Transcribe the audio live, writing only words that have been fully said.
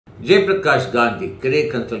Jayaprakash Gandhi,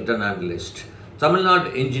 career consultant analyst. Tamil Nadu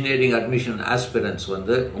engineering admission aspirants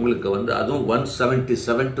உங்களுக்கு அதுவும்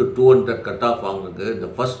 177 to 200 cut off வாங்குறது இந்த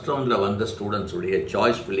ஃபர்ஸ்ட் ரவுண்டில் வந்த ஸ்டூடெண்ட்ஸுடைய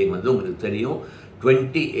சாய்ஸ் ஃபில்லிங் உங்களுக்கு தெரியும்.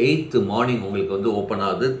 28th மார்னிங் உங்களுக்கு ஓப்பன்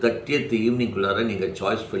ஆகுது. 30th ஈவினிங்குள்ளார நீங்கள்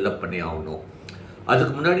சாய்ஸ் ஃபில்அப் பண்ணி ஆகணும்.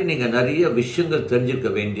 அதுக்கு முன்னாடி நீங்கள் நிறைய விஷயங்கள் தெரிஞ்சுக்க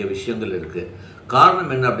வேண்டிய விஷயங்கள் இருக்குது.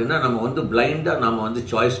 காரணம் என்ன அப்படின்னா நம்ம பிளைண்டாக நாம்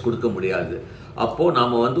சாய்ஸ் கொடுக்க முடியாது. அப்போது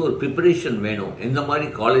நாம் ஒரு ப்ரிப்பரேஷன் வேணும். எந்த மாதிரி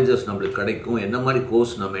காலேஜஸ் நம்மளுக்கு கிடைக்கும், என்ன மாதிரி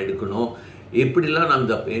கோர்ஸ் நம்ம எடுக்கணும், எப்படிலாம்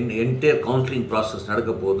நம்ம என்டையர் கவுன்சிலிங் ப்ராசஸ்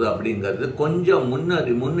நடக்க போகுது அப்படிங்கிறது கொஞ்சம்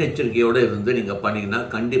முன்னெச்சரிக்கையோடு இருந்து நீங்கள் பண்ணிங்கன்னா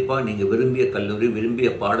கண்டிப்பாக நீங்கள் விரும்பிய கல்லூரி,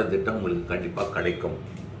 விரும்பிய பாடத்திட்டம் உங்களுக்கு கண்டிப்பாக கிடைக்கும்.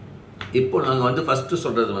 இப்போ நாங்கள் ஃபஸ்ட்டு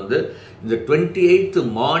சொல்கிறது இந்த 28th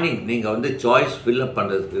மார்னிங் நீங்கள் சாய்ஸ் ஃபில்அப்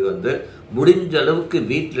பண்ணுறதுக்கு முடிஞ்ச அளவுக்கு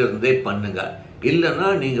வீட்டில் இருந்தே பண்ணுங்கள். இல்லைன்னா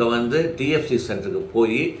நீங்கள் டிஎஃப்சி சென்டருக்கு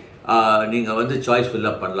போய் நீங்கள் சாய்ஸ்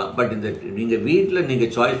ஃபில்அப் பண்ணலாம். பட் இந்த நீங்கள் வீட்டில்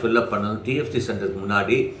நீங்கள் சாய்ஸ் ஃபில்அப் பண்ணணும் டிஎஃப்சி சென்டருக்கு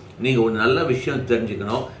முன்னாடி நீங்கள் ஒரு நல்ல விஷயம்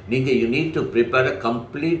தெரிஞ்சுக்கணும். நீங்கள் you need to prepare a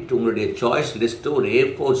complete உங்களுடைய சாய்ஸ் லிஸ்ட்டு ஒரு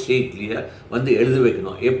A4 ஷீட்லேயே எழுதி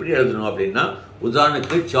வைக்கணும். எப்படி எழுதணும் அப்படின்னா,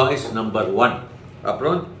 உதாரணத்துக்கு சாய்ஸ் நம்பர் 1,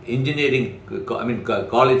 அப்புறம் இன்ஜினியரிங்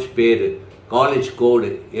காலேஜ் பேர், காலேஜ்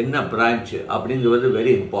கோடு, என்ன பிரான்ச்சு அப்படிங்கிறது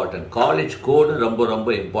வெரி இம்பார்ட்டன்ட். காலேஜ் கோடு ரொம்ப ரொம்ப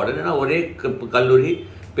இம்பார்ட்டன்ட். ஏன்னா ஒரே கல்லூரி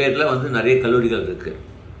பேரில் நிறைய கல்லூரிகள் இருக்குது.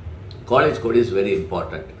 College code is very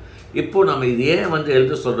important. இப்போது நம்ம இது ஏன்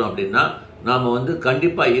எழுத சொல்கிறோம் அப்படின்னா, நாம்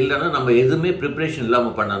கண்டிப்பாக இல்லைன்னா நம்ம எதுவுமே ப்ரிப்ரேஷன்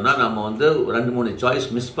இல்லாமல் பண்ணோம்னா நம்ம 2-3 சாய்ஸ்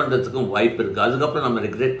மிஸ் பண்ணுறதுக்கும் வாய்ப்பு இருக்குது. அதுக்கப்புறம் நம்ம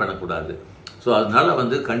ரெக்ரெட் பண்ணக்கூடாது. ஸோ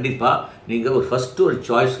அதனால் கண்டிப்பாக நீங்கள் ஃபஸ்ட்டு ஒரு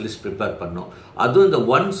சாய்ஸ் லிஸ்ட் ப்ரிப்பேர் பண்ணணும். அதுவும் இந்த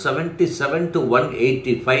 177 to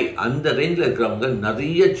 185 அந்த ரேஞ்சில் இருக்கிறவங்க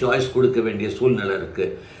நிறைய சாய்ஸ் கொடுக்க வேண்டிய சூழ்நிலை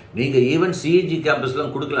இருக்குது. நீங்கள் ஈவன் சிஜி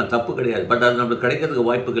கேம்பஸ்லாம் கொடுக்கலாம், தப்பு கிடையாது. பட் அது நம்மளுக்கு கிடைக்கிறதுக்கு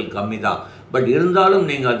வாய்ப்புகள் கம்மி தான். பட் இருந்தாலும்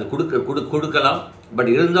நீங்கள் அது கொடுக்கலாம்.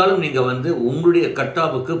 பட் இருந்தாலும் நீங்கள் உங்களுடைய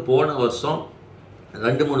கட்டாவுக்கு போன வருஷம்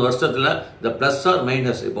 2-3 வருஷத்தில் இந்த ப்ளஸ் ஆர்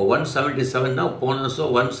மைனஸ் இப்போ 177னா போன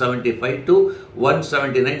வருஷம் 175 to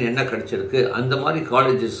 179 என்ன கிடைச்சிருக்கு, அந்த மாதிரி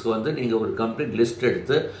காலேஜஸ்க்கு நீங்கள் ஒரு கம்ப்ளீட் லிஸ்ட்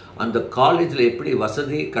எடுத்து அந்த காலேஜில் எப்படி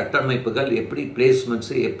வசதி கட்டமைப்புகள், எப்படி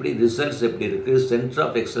பிளேஸ்மெண்ட்ஸு, எப்படி ரிசல்ட்ஸ் எப்படி இருக்குது, சென்டர்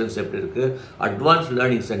ஆஃப் எக்ஸலன்ஸ் எப்படி இருக்குது, அட்வான்ஸ்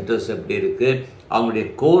லேர்னிங் சென்டர்ஸ் எப்படி இருக்குது, அவங்களுடைய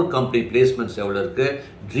கோர் கம்பெனி பிளேஸ்மெண்ட்ஸ் எவ்வளோ இருக்குது,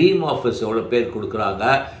 ட்ரீம் ஆஃபர்ஸ் எவ்வளோ பேர் கொடுக்குறாங்க,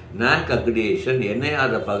 NAC அக்ரிடேஷன், NIR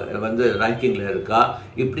ரேங்கிங்கில் இருக்கா,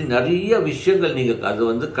 இப்படி நிறைய விஷயங்கள் நீங்கள்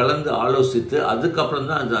அது கலந்து ஆலோசித்து அதுக்கப்புறம்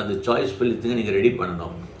தான் அந்த சாய்ஸ் ஃபில்லிங்கு நீங்கள் ரெடி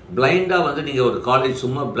பண்ணணும். பிளைண்டாக நீங்கள் ஒரு காலேஜ்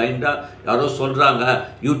சும்மா பிளைண்டாக யாரோ சொல்கிறாங்க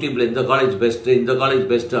யூடியூப்பில் இந்த காலேஜ் பெஸ்ட்டு, இந்த காலேஜ்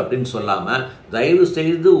பெஸ்ட்டு அப்படின்னு சொல்லாமல் தயவு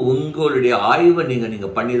செய்து உங்களுடைய ஆய்வை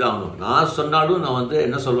நீங்கள் பண்ணி தான் ஆகணும். நான் சொன்னாலும் நான்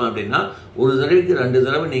என்ன சொல்லுவேன் அப்படின்னா, ஒரு தடவைக்கு 2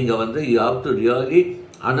 தடவை நீங்கள் you have to really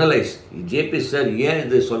analyse. JP sir ஏன்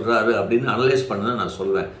இது சொல்கிறாரு அப்படின்னு அனலைஸ் பண்ண நான்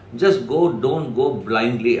சொல்வேன். ஜஸ்ட் டோன்ட் கோ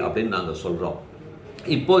பிளைண்ட்லி அப்படின்னு நாங்கள் சொல்கிறோம்.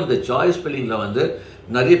 இப்போது இந்த சாய்ஸ் ஃபில்லிங்கில்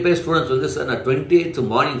நிறைய பேர் ஸ்டூடெண்ட்ஸ் சார் நான் 28th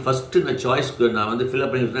மார்னிங் ஃபஸ்ட்டு நான் சாய்ஸ்க்கு நான்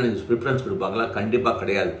ஃபில்அப் பண்ணிவிட்டேன், எனக்கு ப்ரிஃபரன்ஸ் கொடுப்பாங்களா? கண்டிப்பாக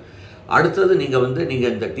கிடையாது. அடுத்தது நீங்கள்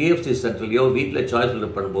இந்த டிஎஃப்சி சென்டர்லையோ வீட்டில் சாய்ஸ்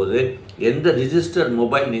ஃபில்அப் பண்ணும்போது எந்த ரிஜிஸ்டர்ட்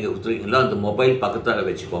மொபைல் நீங்கள் கொடுத்துருக்கீங்களோ அந்த மொபைல் பக்கத்தால்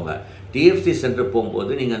வச்சுக்கோங்க. டிஎஃப்சி சென்டர்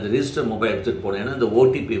போகும்போது நீங்கள் அந்த ரிஜிஸ்டர் மொபைல் எடுத்துகிட்டு போனீங்கன்னா அந்த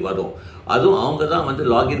ஓடிபி வரும். அதுவும் அவங்க தான்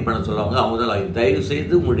லாகின் பண்ண சொல்லுவாங்க. அவங்க தான் லாகின். தயவு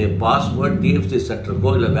செய்து உங்களுடைய பாஸ்வேர்ட் டிஎஃப்சி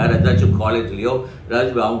சென்டருக்கோ இல்லை வேறு ஏதாச்சும் காலேஜ்லேயோ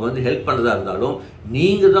ஏதாச்சும் அவங்க ஹெல்ப் பண்ணுறதா இருந்தாலும்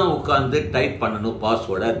நீங்கள் தான் உட்காந்து டைப் பண்ணணும்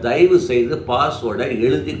பாஸ்வேர்டை. தயவு செய்து பாஸ்வேர்டை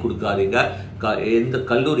எழுதி கொடுக்காதீங்க. எந்த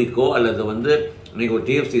கல்லூரிக்கோ அல்லது நீங்கள் ஒரு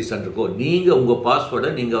டிஎஃப்சி சென்டருக்கோ நீங்கள் உங்கள் பாஸ்வேர்டை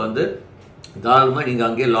நீங்கள் தாராளமாக நீங்கள்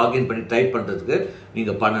அங்கேயே லாகின் பண்ணி டைப் பண்ணுறதுக்கு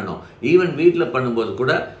நீங்கள் பண்ணணும். ஈவன் வீட்டில் பண்ணும்போது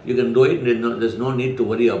கூட you can do it. there's no need to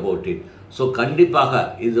worry about it. So கண்டிப்பாக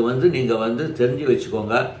இது நீங்கள் தெரிஞ்சு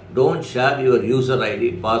வச்சுக்கோங்க. Don't share your user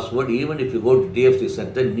ID password even if you go to DFC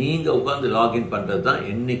centre. நீங்கள் உட்காந்து லாகின் பண்ணுறது தான்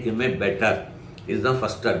என்றைக்குமே பெட்டர். இதுதான்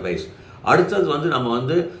ஃபஸ்ட் அட்வைஸ். அடுத்தது நம்ம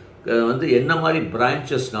என்ன மாதிரி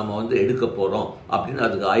பிரான்ச்சஸ் நம்ம எடுக்க போகிறோம் அப்படின்னு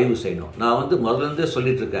அதுக்கு ஆய்வு செய்யணும். நான் முதல்ல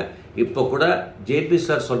சொல்லிட்டு இருக்கேன். இப்போ கூட ஜேபி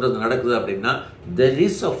சார் சொல்கிறது நடக்குது அப்படின்னா, there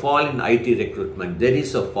is a fall in IT recruitment. there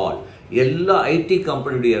is a fall. எல்லா ஐடி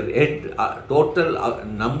கம்பெனியுடைய total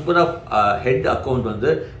number of head account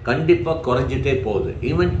கண்டிப்பாக குறைஞ்சிட்டே போகுது.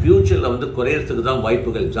 ஈவன் ஃபியூச்சரில் குறையிறதுக்கு தான்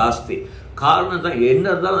வாய்ப்புகள் ஜாஸ்தி. காரணம் தான்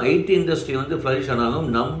என்ன தான் ஐடி இண்டஸ்ட்ரி ஃப்ளரிஷ் ஆனாலும்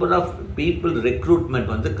நம்பர் ஆஃப் பீப்புள்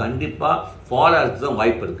ரெக்ரூட்மெண்ட் கண்டிப்பாக ஃபால் ஆகிறதுக்கு தான்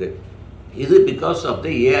வாய்ப்பு இருக்குது. இது because of the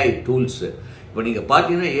AI tools. இப்போ நீங்கள்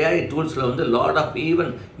பார்த்தீங்கன்னா AI டூல்ஸில் lot of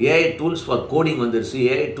even AI tools for coding வந்துருச்சு,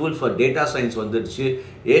 AI tools for data science வந்துருச்சு,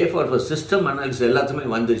 ஏஐ ஃபார் சிஸ்டம் அனாலிசிஸ் எல்லாத்துமே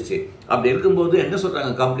வந்துருச்சு. அப்படி இருக்கும்போது என்ன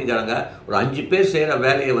சொல்கிறாங்க கம்பெனிக்காரங்க, ஒரு 5 பேர் செய்கிற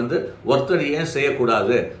வேலையை ஒருத்தர் ஏன்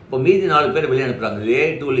செய்யக்கூடாது, இப்போ மீதி 4 பேர் வெளியே அனுப்புகிறாங்க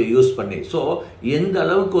ஏஐ டூலை யூஸ் பண்ணி. ஸோ எந்த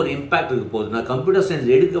அளவுக்கு ஒரு இம்பேக்ட் இருக்க போகுது. நான் கம்ப்யூட்டர்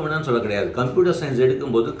சயின்ஸ் எடுக்க வேணாம்னு சொல்ல கிடையாது. கம்ப்யூட்டர் சயின்ஸ்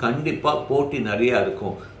எடுக்கும்போது கண்டிப்பாக போட்டி நிறையா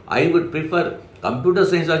இருக்கும். I would prefer computer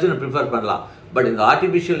science also prefer பண்ணலாம். பட் இந்த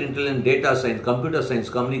artificial intelligence, data science, computer science,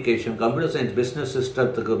 communication, computer science business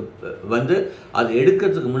சிஸ்டத்துக்கு வந்து அது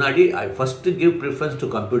எடுக்கிறதுக்கு முன்னாடி ஐ first give preference to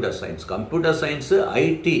computer science. Computer science,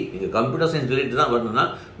 ID, நீங்கள் கம்ப்யூட்டர் சயின்ஸ் ரிலேட்டட் தான் வரணும்னா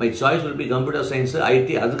my choice will be computer science,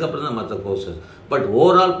 ID, அதுக்கப்புறம் தான் மற்ற கோர்சஸ். பட்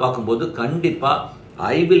ஓவரால் பார்க்கும்போது கண்டிப்பாக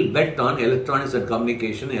I will bet on electronics and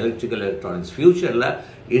communication, electrical electronics. Future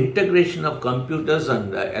integration of computers and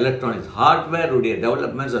electronics, hardware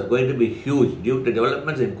developments are going to be huge due to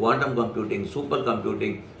developments in quantum computing,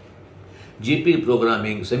 supercomputing, GPU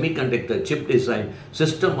programming, semiconductor chip design,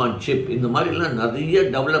 system on chip. இந்த மாதிரிலாம் நிறைய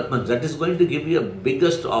developments that is going to give you a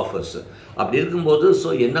biggest offers. அப்படி இருக்கும்போது so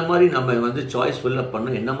என்ன மாதிரி நம்ம வந்து choice fill up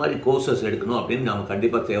பண்ணணும், என்ன மாதிரி கோர்சஸ் எடுக்கணும் அப்படின்னு நம்ம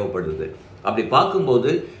கண்டிப்பாக தேவைப்படுது. அப்படி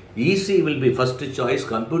பார்க்கும்போது EC will be first choice,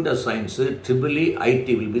 computer science, EEE, IT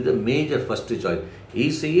will be the major first choice.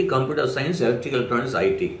 ECE, computer science, electrical electronics,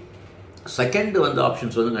 IT. Second வந்து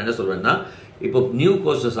ஆப்ஷன்ஸ் வந்து நான் என்ன சொல்வேன்னா, இப்போ நியூ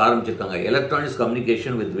கோர்சஸ் ஆரம்பிச்சிருக்காங்க. Electronics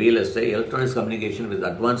communication with VLSI, electronics communication with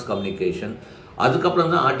advance communication,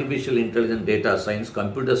 அதுக்கப்புறம் தான் artificial intelligence, data science,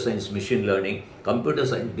 computer science, machine learning, computer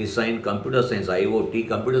science design, computer science IoT,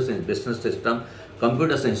 computer science business system,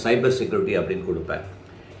 computer science cyber security அப்படின்னு கொடுப்பேன்.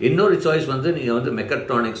 இன்னொரு choice வந்து நீங்கள் வந்து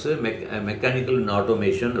mechatronics, mechanical and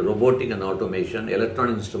automation, robotic and automation,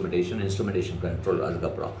 electronic instrumentation control,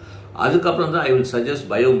 அதுக்கப்புறம் தான் I will suggest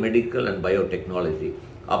biomedical and biotechnology,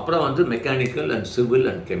 அப்புறம் வந்து mechanical and civil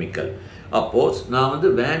and chemical. அப்போஸ் நான் வந்து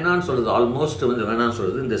வேணான்னு சொல்கிறது, ஆல்மோஸ்ட் வந்து வேணான்னு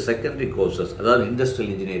சொல்கிறது இந்த செகண்டரி கோர்சஸ், அதாவது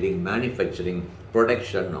industrial engineering, manufacturing,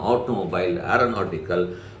 production, automobile, aeronautical,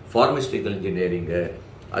 pharmaceutical engineering,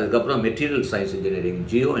 அதுக்கப்புறம் material science engineering,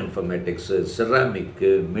 Jio இன்ஃபர்மேட்டிக்ஸு, ceramic,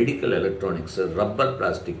 medical electronics, rubber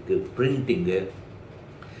plastic, printing,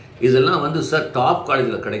 இதெல்லாம் வந்து சார் டாப்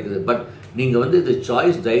காலேஜில் கிடைக்குது. பட் நீங்கள் வந்து இது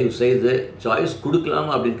சாய்ஸ் தயவு செய்து சாய்ஸ்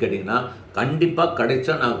கொடுக்கலாமா அப்படின்னு கேட்டிங்கன்னா, கண்டிப்பாக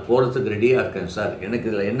கிடைச்சா நான் போகிறதுக்கு ரெடியாக இருக்கேன் சார், எனக்கு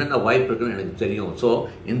இதில் என்னென்ன வாய்ப்பு இருக்குன்னு எனக்கு தெரியும். ஸோ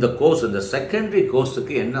இந்த கோர்ஸ், இந்த செகண்டரி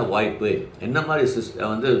கோர்ஸுக்கு என்ன வாய்ப்பு, என்ன மாதிரி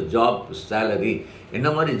வந்து ஜாப் சேலரி, என்ன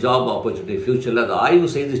மாதிரி ஜாப் ஆப்பர்ச்சுனிட்டி ஃப்யூச்சரில் அதை ஆய்வு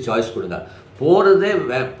செய்து சாய்ஸ் கொடுங்க. போகிறதே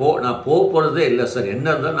நான் போகிறதே இல்லை சார், என்ன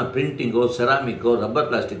இருந்தாலும் நான் பிரிண்டிங்கோ, செராமிக்கோ, ரப்பர்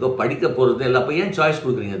பிளாஸ்டிக்கோ படிக்க போகிறதே இல்லை. அப்போ ஏன் சாய்ஸ்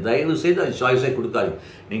கொடுக்குறீங்க? தயவு செய்து அது சாய்ஸே கொடுக்காது.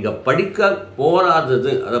 நீங்கள் படிக்க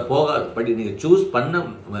போகாதது, அதை நீங்கள் சூஸ் பண்ண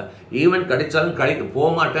ஈவன் கிடைச்சாலும் போக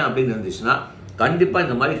மாட்டேன் அப்படின்னு இருந்துச்சுன்னா கண்டிப்பாக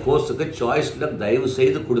இந்த மாதிரி கோர்ஸுக்கு சாய்ஸில் தயவு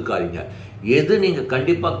செய்து கொடுக்காதீங்க. எது நீங்கள்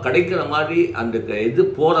கண்டிப்பாக கிடைக்கிற மாதிரி அந்த எது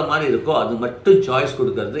போகிற மாதிரி இருக்கோ அது மட்டும் சாய்ஸ்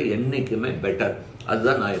கொடுக்கறது என்றைக்குமே பெட்டர்.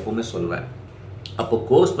 அதுதான் நான் எப்போவுமே சொல்வேன். அப்போ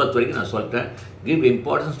கோர்ஸ் பொறுத்த வரைக்கும் நான் சொல்லிட்டேன், give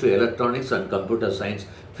importance to electronics and computer science.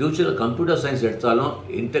 ஃபியூச்சரில் கம்ப்யூட்டர் சயின்ஸ் எடுத்தாலும்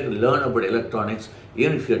learn about electronics.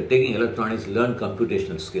 Even if your taking electronics, learn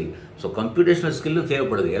computational skill. So computational ஸ்கில்லும்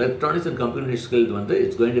தேவைப்படுது. எலக்ட்ரானிக்ஸ் அண்ட் கம்ப்யூட்டர் ஸ்கில் வந்து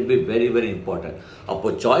it's going to be very very important. அப்போ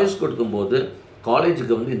choice கொடுக்கும்போது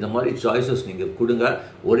காலேஜுக்கு வந்து இந்த மாதிரி சாய்ஸஸ் நீங்கள் கொடுங்க.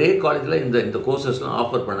 ஒரே காலேஜில் இந்த கோர்சஸ்லாம்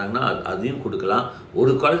ஆஃபர் பண்ணாங்கன்னா அதையும் கொடுக்கலாம்.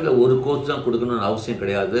 ஒரு காலேஜில் ஒரு கோர்ஸ் தான் கொடுக்கணும்னு அவசியம்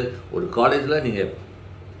கிடையாது. ஒரு காலேஜில் நீங்கள்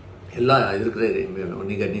எல்லாம் இருக்கிற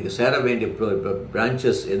நீங்கள் சேர வேண்டிய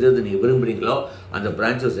பிரான்ச்சஸ் எது நீங்கள் விரும்புகிறீங்களோ அந்த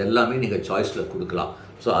பிரான்ச்சஸ் எல்லாமே நீங்கள் சாய்ஸில் கொடுக்கலாம்.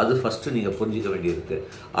 ஸோ அது ஃபஸ்ட்டு நீங்கள் புரிஞ்சிக்க வேண்டியிருக்கு.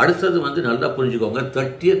 அடுத்தது வந்து நல்லா புரிஞ்சுக்கோங்க,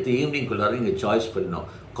 30th ஈவினிங்குள்ளார நீங்கள் சாய்ஸ் பண்ணணும்.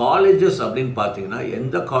 காலேஜஸ் அப்படின்னு பார்த்தீங்கன்னா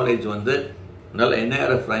எந்த காலேஜ் வந்து நல்ல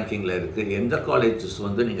NIRF ரேங்கிங்கில் இருக்குது, எந்த காலேஜஸ்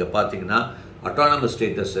வந்து நீங்கள் பார்த்தீங்கன்னா அட்டானமஸ்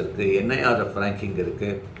ஸ்டேட்டஸ் இருக்குது, NIRF ரேங்கிங்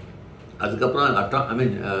இருக்குது, அதுக்கப்புறம்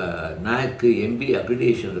NAC MBA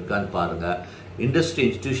அக்ரிடேஷன் இருக்கான்னு பாருங்கள். இண்டஸ்ட்ரி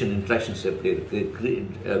இன்ஸ்டிடியூஷன் இன்ட்ராக்ஷன்ஸ் எப்படி இருக்குது,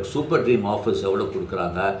 சூப்பர் ட்ரீம் ஆஃபர்ஸ் எவ்வளோ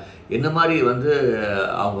கொடுக்குறாங்க, என்ன மாதிரி வந்து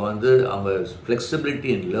அவங்க ஃப்ளெக்சிபிலிட்டி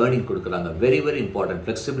இன் லேர்னிங் கொடுக்குறாங்க. வெரி வெரி இம்பார்ட்டன்ட்,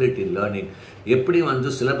 ஃப்ளெக்சிபிலிட்டி இன் லேர்னிங். எப்படி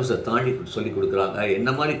வந்து சிலபஸை தாண்டி சொல்லி கொடுக்குறாங்க,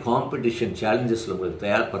 என்ன மாதிரி காம்படிஷன் சேலஞ்சஸில் உங்களுக்கு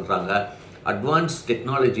தயார் பண்ணுறாங்க, அட்வான்ஸ்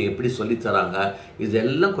டெக்னாலஜி எப்படி சொல்லித்தராங்க,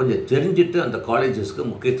 இதெல்லாம் கொஞ்சம் தெரிஞ்சுட்டு அந்த காலேஜஸ்க்கு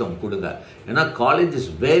முக்கியத்துவம் கொடுங்க. ஏன்னா college is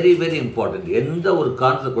very very important. எந்த ஒரு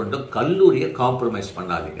காரணத்தை கொண்டும் கல்லூரியை காம்ப்ரமைஸ்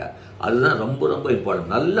பண்ணாதீங்க. அதுதான் ரொம்ப ரொம்ப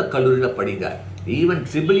இம்பார்ட்டன்ட். நல்ல கல்லூரியில் படிங்க. ஈவன்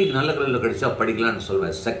ட்ரிபிளிக்கு நல்ல கல்லூரியில் கிடைச்சா படிக்கலாம்னு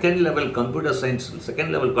சொல்வேன். Second level computer science,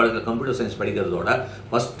 second level காலேஜில் கம்ப்யூட்டர் சயின்ஸ் படிக்கிறதோட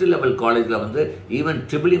ஃபஸ்ட்டு லெவல் காலேஜில் வந்து ஈவன்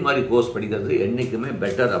ட்ரிபிளி மாதிரி கோர்ஸ் படிக்கிறது என்றைக்குமே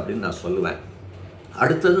பெட்டர் அப்படின்னு நான் சொல்லுவேன்.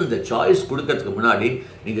 அடுத்தது இந்த சாய்ஸ் கொடுக்கறதுக்கு முன்னாடி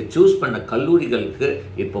நீங்கள் சூஸ் பண்ண கல்லூரிகளுக்கு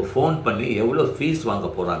இப்போ ஃபோன் பண்ணி எவ்வளோ ஃபீஸ் வாங்க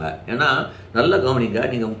போகிறாங்க. ஏன்னா நல்ல கவனிங்க,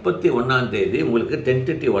 நீங்கள் 31ஆம் தேதி உங்களுக்கு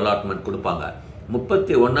டென்டேட்டிவ் அலாட்மெண்ட் கொடுப்பாங்க.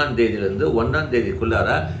 31ஆம் தேதியிலேருந்து 1ஆம் தேதிக்குள்ளார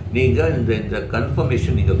நீங்கள் இந்த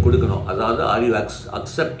கன்ஃபர்மேஷன் நீங்கள் கொடுக்கணும். அதாவது are you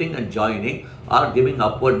accepting and joining are giving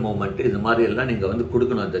upward movement, இது மாதிரி எல்லாம் நீங்கள் வந்து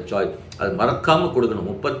கொடுக்கணும். அந்த சாய்ஸ் அது மறக்காமல் கொடுக்கணும்.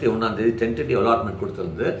 31ஆம் தேதி டென்டேட்டிவ் அலாட்மெண்ட்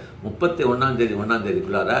கொடுத்துருந்து 31ஆம் தேதி 1ஆம்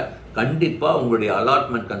தேதிக்குள்ளார கண்டிப்பாக உங்களுடைய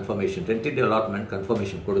allotment confirmation, tentative allotment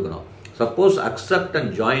confirmation கொடுக்கணும். சப்போஸ் அக்செப்ட்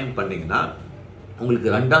அண்ட் ஜாயின் பண்ணிங்கன்னா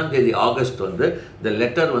உங்களுக்கு 2ஆம் தேதி ஆகஸ்ட் வந்து இந்த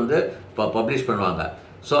லெட்டர் வந்து பப்ளிஷ் பண்ணுவாங்க.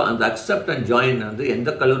 ஸோ அந்த அக்செப்ட் அண்ட் ஜாயின் வந்து எந்த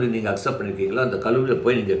கல்லூரி நீங்கள் அக்செப்ட் பண்ணியிருக்கீங்களோ அந்த கல்லூரியில்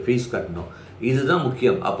போய் நீங்கள் ஃபீஸ் கட்டணும். இதுதான்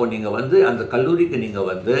முக்கியம். அப்போ நீங்கள் வந்து அந்த கல்லூரிக்கு நீங்கள்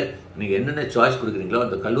வந்து நீங்கள் என்னென்ன சாய்ஸ் கொடுக்குறீங்களோ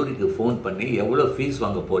அந்த கல்லூரிக்கு ஃபோன் பண்ணி எவ்வளோ ஃபீஸ்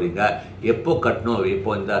வாங்க போகிறீங்க, எப்போ கட்டணும்,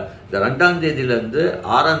 இப்போ இந்த 2ஆம் தேதியிலேருந்து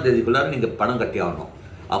 6ஆம் தேதிக்குள்ளார நீங்கள் பணம் கட்டி ஆகணும்.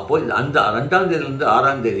 அப்போது அந்த 2ஆம் தேதியிலேருந்து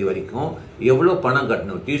 6ஆம் தேதி வரைக்கும் எவ்வளோ பணம்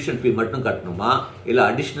கட்டணும், டியூஷன் ஃபீ மட்டும் கட்டணுமா, இல்லை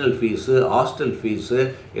அடிஷ்னல் ஃபீஸு, ஹாஸ்டல் ஃபீஸு,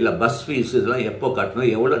 இல்லை பஸ் ஃபீஸு, இதெல்லாம் எப்போ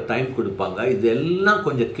கட்டணும், எவ்வளோ டைம் கொடுப்பாங்க, இது எல்லாம்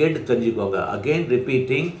கொஞ்சம் கேட்டு தெரிஞ்சுக்கோங்க. அகெயின்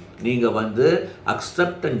ரிப்பீட்டிங், நீங்கள் வந்து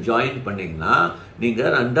அக்செப்ட் அண்ட் ஜாயின் பண்ணிங்கன்னா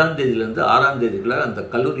நீங்கள் 2ஆம் தேதியிலேருந்து 6ஆம் தேதிக்குள்ளே அந்த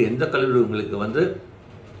கல்லூரி எந்த கல்லூரி உங்களுக்கு வந்து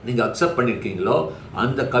நீங்கள் அக்செப்ட் பண்ணியிருக்கீங்களோ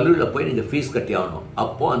அந்த கல்லூரியில் போய் நீங்கள் ஃபீஸ் கட்டி ஆகணும்.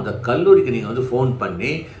 அப்போது அந்த கல்லூரிக்கு நீங்கள் வந்து ஃபோன்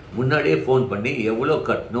பண்ணி முன்னாடியே ஃபோன் பண்ணி எவ்வளோ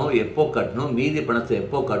கட்டணும், எப்போ கட்டணும், மீதி பணத்தை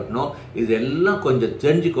எப்போ கட்டணும், இது எல்லாம் கொஞ்சம்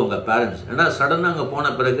தெரிஞ்சுக்கோங்க பேரண்ட்ஸ். ஏன்னா சடனாக அங்கே போன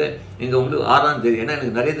பிறகு நீங்கள் உங்களுக்கு 6ஆம் தேதி, ஏன்னா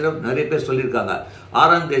எனக்கு நிறைய பேர் சொல்லியிருக்காங்க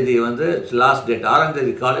 6ஆம் தேதி வந்து லாஸ்ட் டேட், 6ஆம்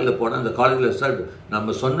தேதி காலையில் போனால் அந்த காலேஜில் சார்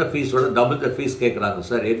நம்ம சொன்ன ஃபீஸோட டபுள் த ஃபீஸ் கேட்குறாங்க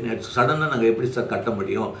சார், சடனாக நாங்கள் எப்படி சார் கட்ட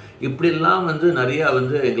முடியும், இப்படிலாம் வந்து நிறையா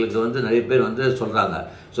வந்து எங்களுக்கு வந்து நிறைய பேர் வந்து சொல்கிறாங்க.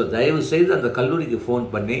 ஸோ தயவு செய்து அந்த கல்லூரிக்கு ஃபோன்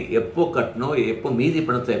பண்ணி எப்போ கட்டணும், எப்போ மீதி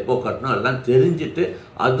பணத்தை எப்போ கட்டணும் எல்லாம் தெரிஞ்சுட்டு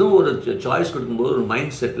அதுவும் ஒரு சாய்ஸ் கொடுக்கும்போது ஒரு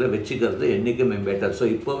மைண்ட் செட்டில் வச்சுக்கிறது என்றைக்குமே பெட்டர். ஸோ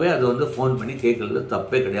இப்போவே அதை வந்து ஃபோன் பண்ணி கேட்குறது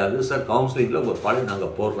தப்பே கிடையாது. சார் கவுன்சிலிங்கில் உங்கள் காலேஜ்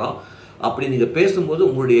நாங்கள் போடுறோம், அப்படி நீங்கள் பேசும்போது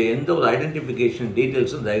உங்களுடைய எந்த ஒரு ஐடென்டிஃபிகேஷன்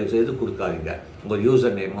டீட்டெயில்ஸும் தயவு செய்து கொடுக்காதீங்க. உங்கள்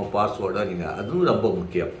யூசர் நேமோ பாஸ்வேர்டோ நீங்கள், அதுவும் ரொம்ப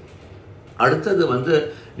முக்கியம். அடுத்தது வந்து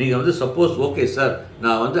நீங்கள் வந்து சப்போஸ் ஓகே சார்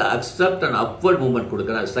நான் வந்து அக்செப்ட் அண்ட் அப்வர்ட் மூவ்மெண்ட்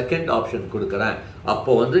கொடுக்குறேன், செகண்ட் ஆப்ஷன் கொடுக்குறேன்,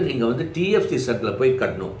 அப்போ வந்து நீங்கள் வந்து டிஎஃப்சி சென்டரில் போய்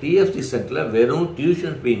கட்டணும். டிஎஃப்சி சென்டரில் வெறும்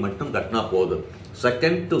டியூஷன் ஃபீ மட்டும் கட்டினா போதும்.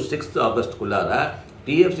 2 to 6 ஆகஸ்ட்குள்ளார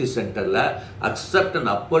டிஎஃப்சி சென்டரில் அக்செப்ட்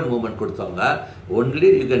அண்ட் அப்வர்ட் மூவ்மெண்ட் கொடுத்தவங்க only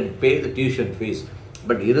you can pay the tuition fees.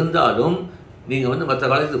 But இருந்தாலும் நீங்கள் வந்து மற்ற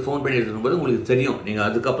காலேஜுக்கு ஃபோன் பண்ணி எடுக்கும்போது உங்களுக்கு தெரியும், நீங்கள்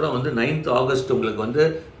அதுக்கப்புறம் வந்து 9th ஆகஸ்ட் உங்களுக்கு வந்து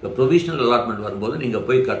ப்ரொவிஷனல் அலாட்மெண்ட் வரும்போது நீங்கள்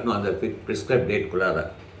போய் கட்டணும் அந்த ப்ரிஸ்கிரைப் டேட்குள்ளார.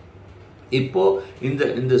 இப்போது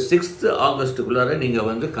இந்த 6th ஆகஸ்ட்டுக்குள்ளார நீங்கள்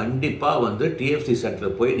வந்து கண்டிப்பாக வந்து டிஎஃப்சி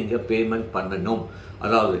சென்டரில் போய் நீங்கள் பேமெண்ட் பண்ணணும்.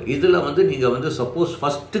 அதாவது இதில் வந்து நீங்கள் வந்து சப்போஸ்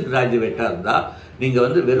ஃபஸ்ட்டு கிராஜுவேட்டாக இருந்தால் நீங்கள்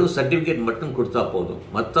வந்து வெறும் சர்டிஃபிகேட் மட்டும் கொடுத்தா போதும்.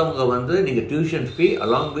 மற்றவங்க வந்து நீங்கள் டியூஷன் ஃபீ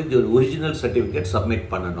அலாங் வித் ஒரு ஒரிஜினல் சர்டிஃபிகேட் சப்மிட்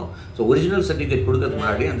பண்ணணும். ஸோ ஒரிஜினல் சர்டிஃபிகேட் கொடுக்கறதுக்கு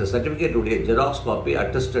முன்னாடி அந்த சர்டிஃபிகேட்டுடைய ஜெராக்ஸ் காப்பி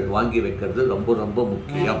அட்டஸ்டட் வாங்கி வைக்கிறது ரொம்ப ரொம்ப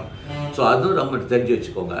முக்கியம். ஸோ அதுவும் ரொம்ப தெரிஞ்சு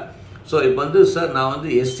வச்சுக்கோங்க. ஸோ இப்போ வந்து சார் நான் வந்து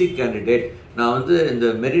எஸ்சி கேண்டிடேட், நான் வந்து இந்த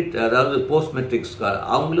மெரிட் அதாவது போஸ்ட் மெட்ரிக்ஸ்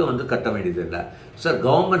அவங்களும் வந்து கட்ட வேண்டியதில்லை. Sir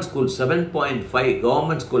government school 7.5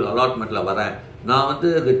 government school அலாட்மெண்ட்டில் வரேன், நான் வந்து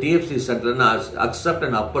இந்த டிஎஃப்சி சென்டரில் நான் அக்செப்ட்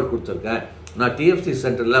அண்ட் அப்போர்ட் கொடுத்துருக்கேன், நான் டிஎஃப்சி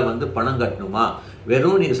சென்டரில் வந்து பணம் கட்டணுமா,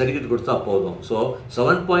 வெறும் நீங்கள் சர்டிஃபிகேட் கொடுத்தா போதும். So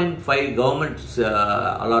 7.5 government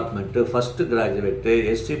allotment, first graduate,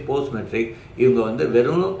 SC post matric, இவங்க வந்து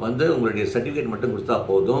வெறும் வந்து உங்களுடைய சர்டிஃபிகேட் மட்டும் கொடுத்தா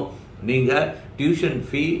போதும். நீங்கள் டியூஷன்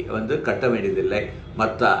ஃபீ வந்து கட்ட வேண்டியதில்லை.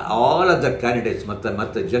 மற்ற ஆல் அதர் கேண்டிடேட்ஸ்,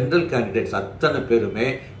 மற்ற ஜென்ரல் கேண்டிடேட்ஸ் அத்தனை பேருமே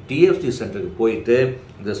டிஎஃப்சி சென்டருக்கு போயிட்டு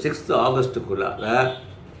இந்த 6th ஆகஸ்ட்டுக்குள்ளார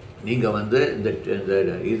நீங்கள் வந்து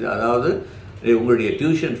இது அதாவது உங்களுடைய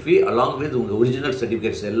டியூஷன் ஃபீ அலாங் வித் உங்கள் ஒரிஜினல்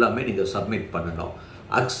சர்டிஃபிகேட்ஸ் எல்லாமே நீங்கள் சப்மிட் பண்ணணும்.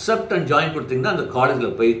 அக்செப்ட் அண்ட் ஜாயின் கொடுத்தீங்கன்னா அந்த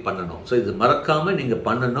காலேஜில் போய் பண்ணணும். ஸோ இது மறக்காமல் நீங்கள்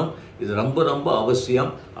பண்ணணும், இது ரொம்ப ரொம்ப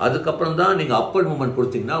அவசியம். அதுக்கப்புறம் தான் நீங்கள் அப்பர் மூவ்மெண்ட்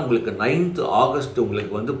கொடுத்தீங்கன்னா உங்களுக்கு 9th ஆகஸ்ட்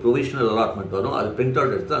உங்களுக்கு வந்து ப்ரொவிஷனல் அலாட்மெண்ட் வரும். அது பிரிண்ட்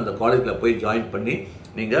அவுட் எடுத்து அந்த காலேஜில் போய் ஜாயின் பண்ணி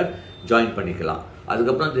நீங்கள் ஜாயின் பண்ணிக்கலாம்.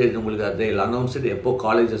 அதுக்கப்புறம் உங்களுக்கு அதை அனௌன்ஸ் எப்போ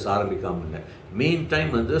காலேஜஸ் ஆரம்பிக்காமங்க. மீன்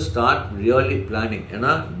டைம் வந்து ஸ்டார்ட் ரியலி பிளானிங்.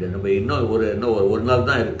 ஏன்னா நம்ம இன்னும் ஒரு நாள்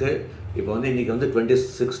தான் இருக்குது. இப்போ வந்து இன்றைக்கி வந்து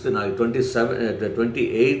 26th, நாளைக்கு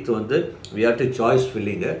 28th வந்து we have to choice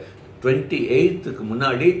filling. 28th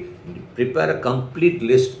முன்னாடி prepare a complete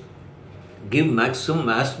list, give maximum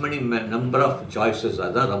as many number of choices.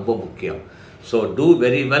 அதான் ரொம்ப முக்கியம். So do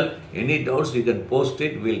very well. Any doubts you can post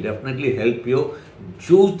it, we'll definitely help you.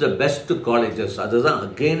 Choose the best colleges. அதுதான்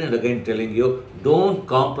again and again telling you, don't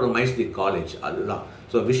compromise the college. அதுதான்.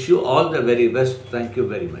 So wish you all the very best. Thank you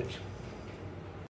very much.